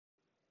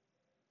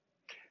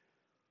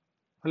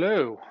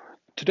Hello.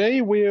 Today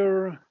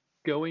we're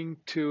going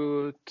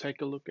to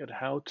take a look at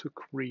how to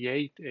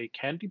create a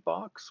candy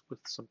box with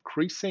some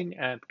creasing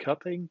and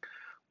cutting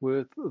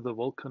with the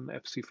Vulcan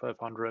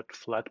FC500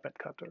 flatbed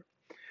cutter.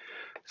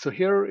 So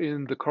here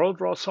in the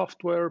CorelDRAW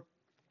software,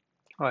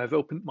 I have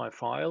opened my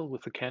file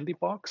with the candy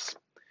box.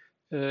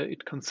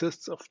 It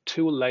consists of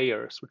two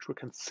layers, which we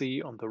can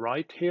see on the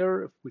right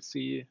here if we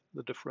see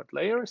the different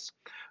layers.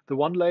 The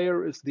one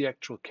layer is the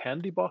actual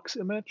candy box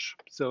image.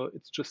 So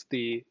it's just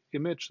the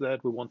image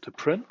that we want to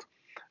print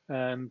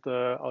and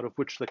out of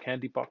which the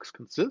candy box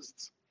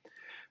consists.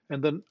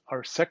 And then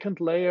our second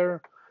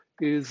layer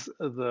is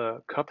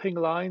the cutting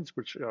lines,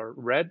 which are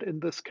red in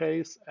this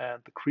case,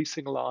 and the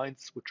creasing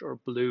lines, which are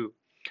blue.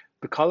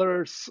 The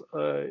colors,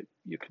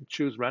 you can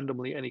choose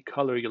randomly any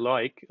color you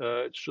like.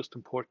 It's just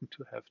important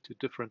to have two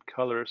different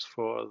colors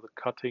for the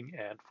cutting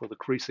and for the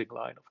creasing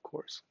line, of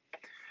course.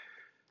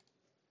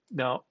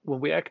 Now,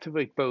 when we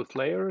activate both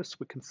layers,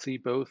 we can see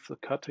both the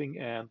cutting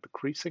and the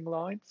creasing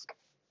lines.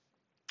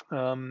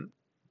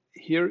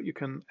 Here you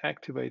can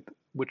activate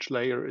which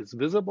layer is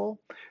visible,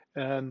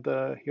 and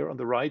here on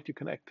the right you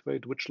can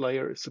activate which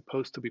layer is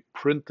supposed to be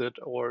printed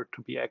or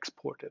to be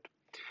exported.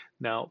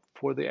 Now,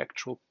 for the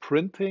actual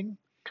printing,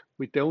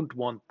 we don't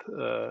want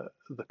the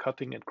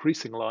cutting and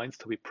creasing lines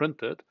to be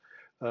printed.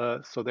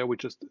 So there we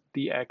just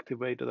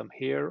deactivated them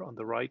here on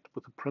the right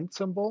with the print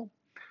symbol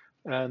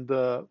and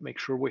make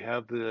sure we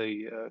have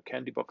the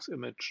candy box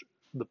image,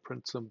 the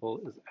print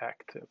symbol is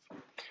active.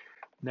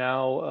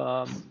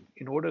 Now,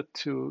 in order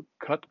to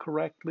cut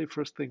correctly,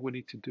 first thing we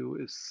need to do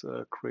is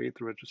create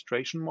the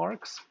registration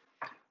marks.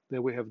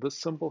 There we have this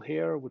symbol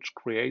here, which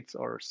creates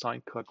our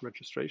sign cut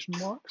registration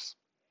marks.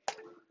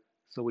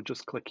 So we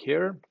just click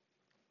here.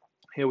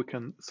 Here we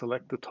can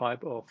select the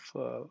type of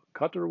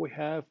cutter we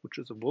have, which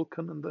is a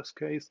Vulcan in this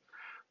case.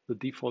 The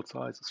default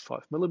size is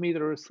 5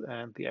 millimeters,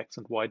 and the X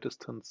and Y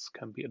distance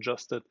can be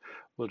adjusted.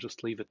 We'll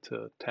just leave it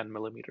to 10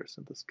 millimeters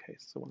in this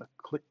case. So when I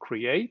click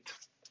Create,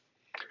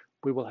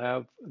 we will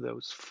have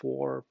those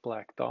 4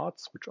 black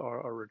dots, which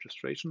are our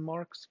registration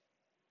marks.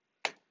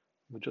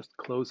 We just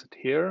close it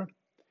here.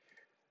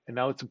 And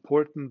now it's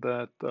important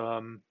that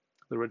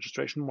the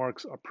registration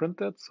marks are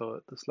printed,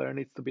 so this layer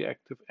needs to be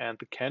active, and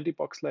the candy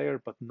box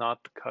layer, but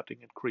not the cutting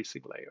and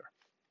creasing layer.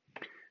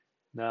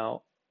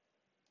 Now,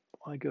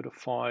 I go to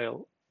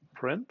File,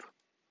 Print.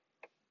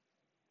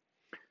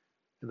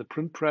 In the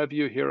print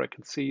preview here, I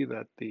can see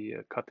that the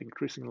cutting and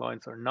creasing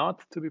lines are not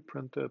to be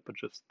printed, but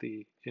just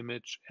the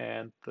image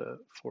and the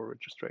 4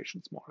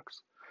 registrations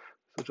marks.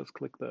 So just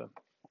click the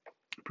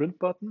print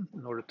button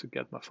in order to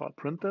get my file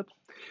printed.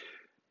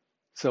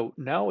 So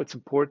now it's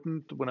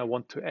important when I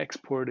want to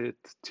export it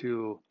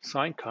to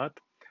sign cut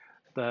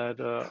that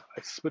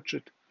I switch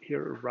it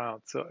here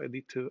around. So I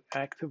need to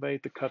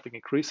activate the cutting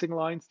and creasing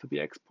lines to be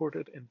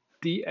exported and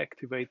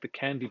deactivate the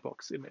candy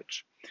box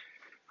image.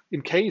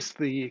 In case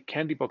the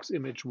candy box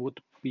image would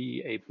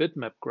be a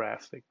bitmap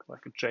graphic,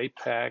 like a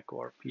JPEG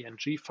or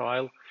PNG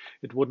file,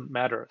 it wouldn't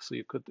matter. So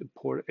you could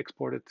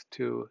export it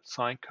to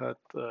SignCut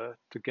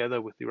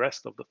together with the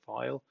rest of the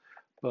file.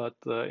 But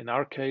in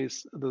our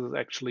case, this is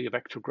actually a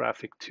vector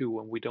graphic too,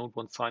 and we don't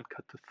want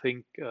SignCut to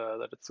think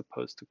that it's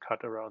supposed to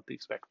cut around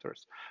these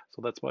vectors.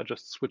 So that's why I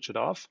just switch it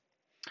off.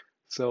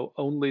 So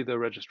only the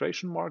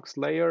registration marks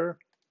layer,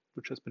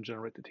 which has been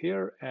generated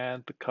here,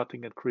 and the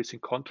cutting and creasing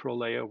control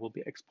layer will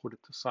be exported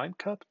to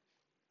SignCut.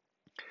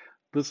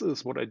 This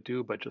is what I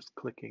do by just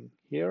clicking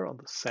here on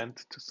the Send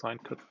to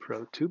SignCut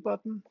Pro 2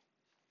 button.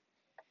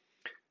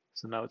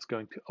 So now it's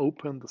going to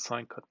open the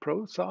SignCut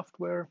Pro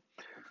software,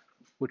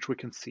 which we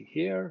can see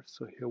here.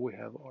 So here we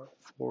have our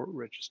 4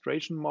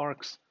 registration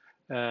marks,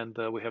 and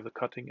we have the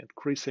cutting and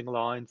creasing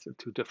lines in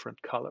 2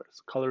 different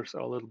colors. Colors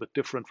are a little bit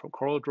different from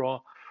CorelDRAW,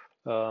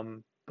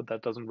 but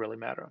that doesn't really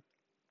matter.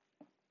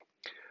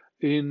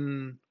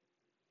 In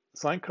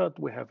SignCut,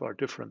 we have our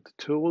different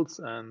tools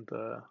and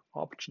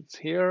options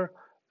here.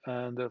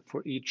 And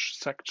for each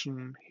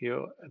section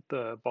here at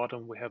the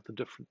bottom, we have the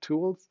different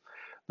tools.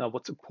 Now,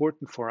 what's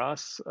important for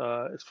us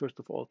is first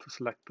of all to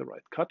select the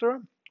right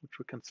cutter, which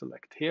we can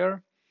select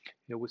here.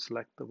 Here we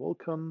select the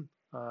Vulcan,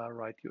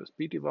 right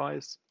USB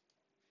device.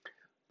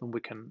 Then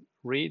we can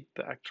read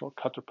the actual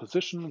cutter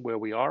position where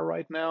we are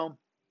right now.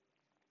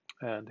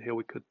 And here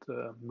we could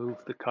move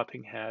the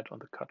cutting head on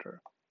the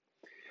cutter.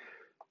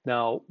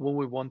 Now, when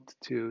we want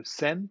to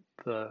send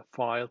the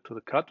file to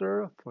the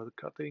cutter for the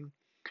cutting,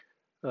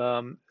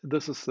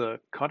 this is the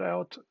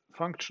cutout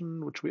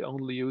function, which we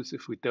only use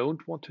if we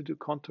don't want to do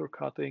contour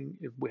cutting.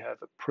 If we have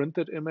a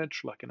printed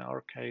image, like in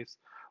our case,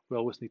 we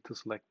always need to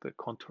select the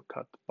contour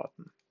cut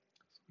button.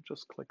 So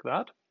just click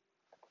that.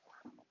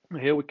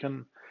 Here we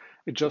can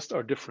adjust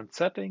our different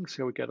settings.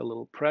 Here we get a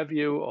little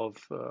preview of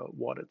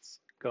what it's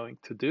going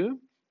to do.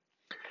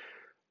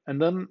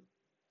 And then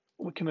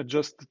we can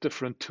adjust the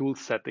different tool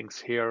settings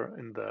here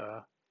in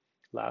the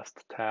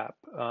last tab.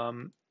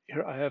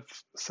 Here I have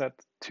set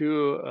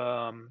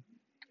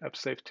I've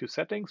saved 2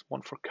 settings,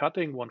 one for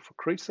cutting, one for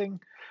creasing.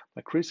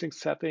 My creasing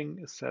setting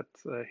is set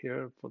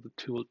here for the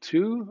tool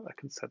 2. I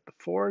can set the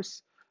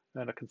force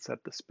and I can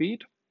set the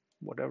speed,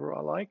 whatever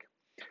I like.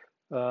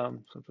 So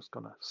I'm just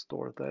gonna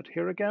store that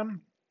here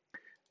again.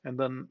 And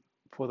then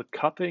for the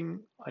cutting,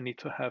 I need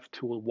to have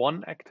tool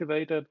 1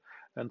 activated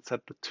and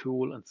set the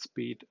tool and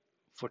speed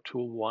for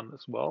tool 1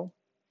 as well.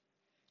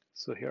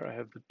 So here I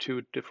have the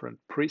 2 different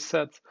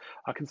presets.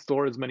 I can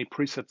store as many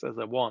presets as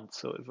I want.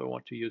 So if I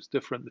want to use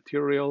different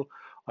material,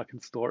 I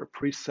can store a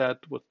preset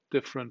with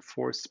different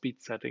force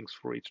speed settings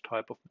for each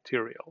type of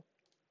material.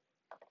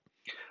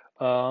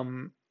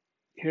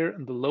 Here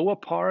in the lower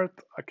part,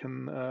 I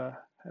can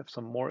have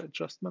some more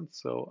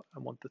adjustments. So I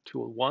want the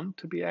tool 1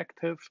 to be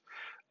active.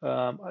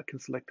 I can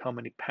select how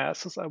many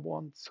passes I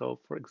want. So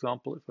for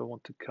example, if I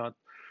want to cut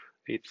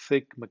a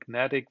thick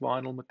magnetic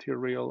vinyl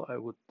material, I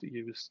would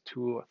use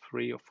 2 or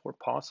 3 or 4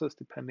 passes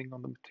depending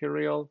on the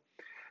material.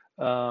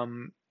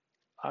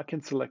 I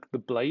can select the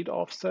blade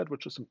offset,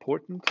 which is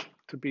important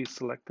to be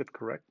selected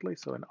correctly.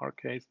 So in our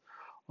case,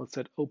 I'll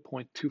set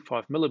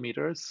 0.25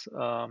 millimeters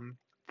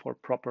for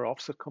proper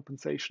offset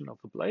compensation of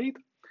the blade.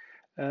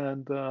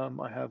 And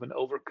I have an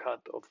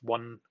overcut of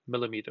 1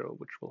 millimeter,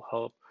 which will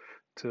help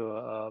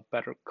to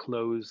better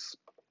close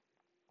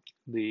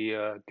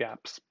the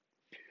gaps.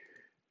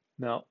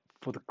 Now,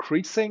 for the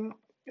creasing,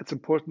 it's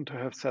important to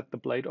have set the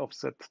blade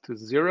offset to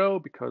 0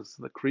 because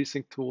the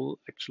creasing tool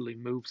actually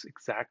moves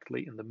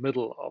exactly in the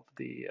middle of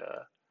the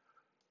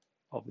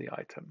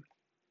item.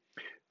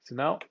 So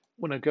now,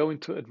 when I go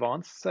into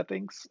advanced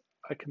settings,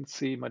 I can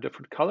see my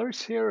different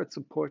colors here. It's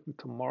important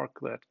to mark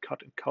that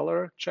cut in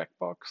color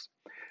checkbox.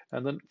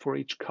 And then for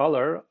each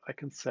color, I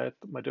can set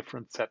my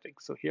different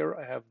settings. So here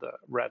I have the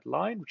red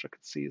line, which I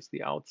can see is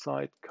the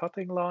outside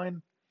cutting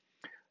line.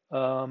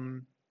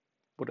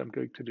 What I'm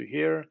going to do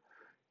here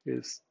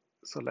is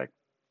select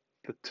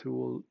the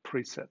tool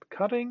preset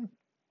cutting,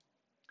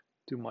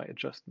 do my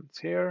adjustments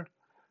here.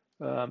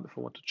 If I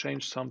want to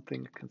change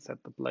something, I can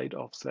set the blade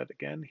offset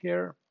again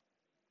here.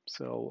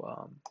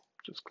 So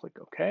just click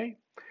OK.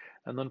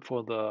 And then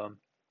for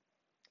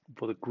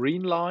the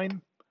green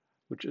line,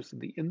 which is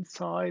the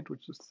inside,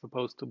 which is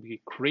supposed to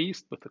be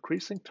creased with the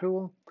creasing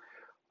tool,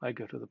 I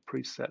go to the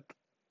preset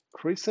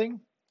creasing,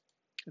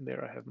 and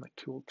there I have my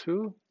tool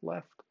 2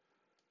 left.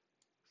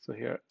 So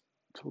here,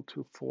 tool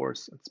 2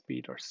 force and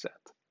speed are set.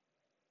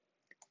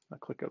 I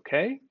click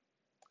OK,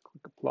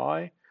 click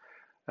apply,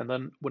 and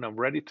then when I'm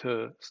ready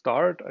to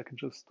start, I can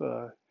just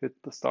hit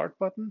the start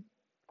button.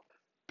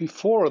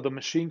 Before the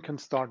machine can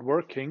start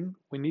working,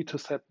 we need to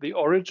set the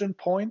origin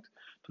point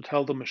to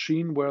tell the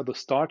machine where the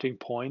starting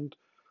point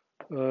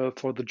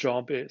for the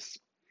job is.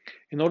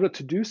 In order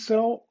to do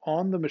so,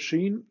 on the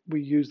machine,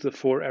 we use the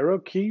 4 arrow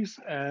keys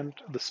and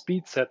the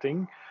speed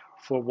setting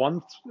for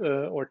 1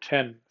 or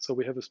 10. So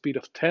we have a speed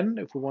of 10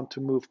 if we want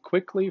to move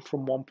quickly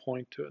from one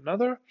point to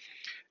another.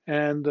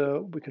 And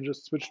we can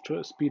just switch to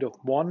a speed of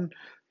 1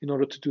 in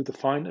order to do the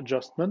fine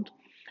adjustment.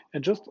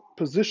 And just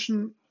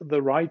position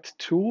the right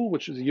tool,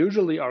 which is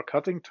usually our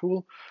cutting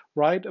tool,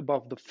 right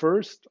above the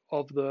first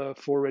of the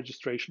 4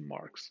 registration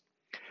marks.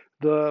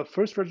 The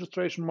first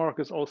registration mark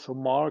is also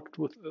marked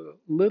with a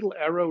little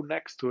arrow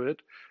next to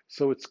it,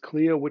 so it's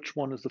clear which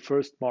one is the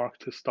first mark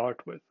to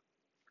start with.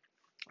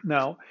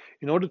 Now,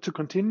 in order to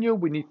continue,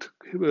 we need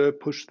to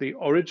push the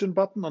origin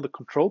button on the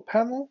control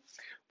panel,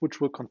 which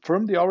will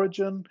confirm the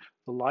origin.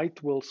 The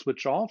light will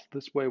switch off.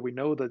 This way we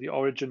know that the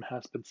origin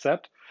has been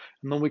set,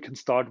 and then we can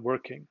start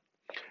working.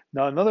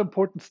 Now, another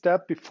important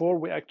step before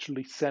we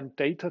actually send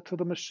data to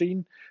the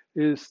machine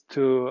is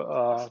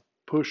to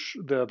push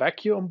the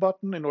vacuum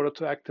button in order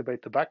to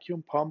activate the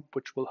vacuum pump,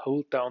 which will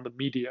hold down the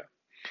media.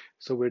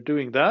 So we're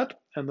doing that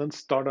and then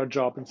start our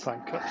job in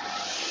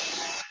SignCut.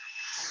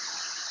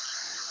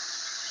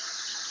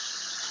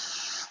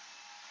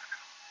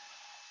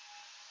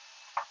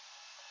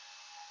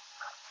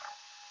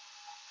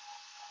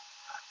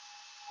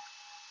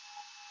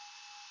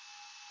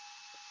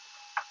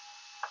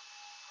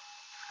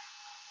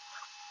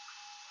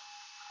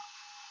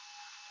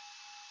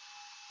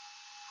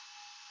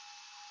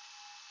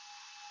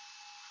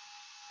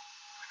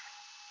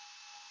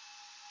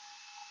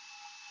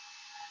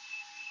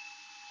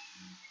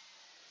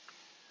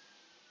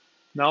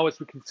 Now, as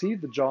we can see,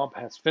 the job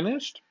has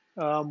finished.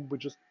 We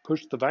just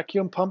push the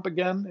vacuum pump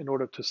again in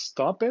order to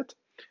stop it.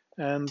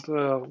 And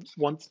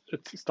once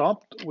it's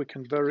stopped, we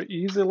can very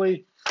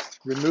easily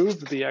remove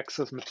the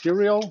excess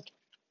material.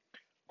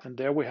 And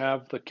there we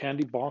have the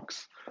candy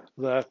box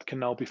that can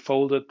now be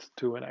folded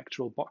to an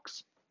actual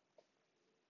box.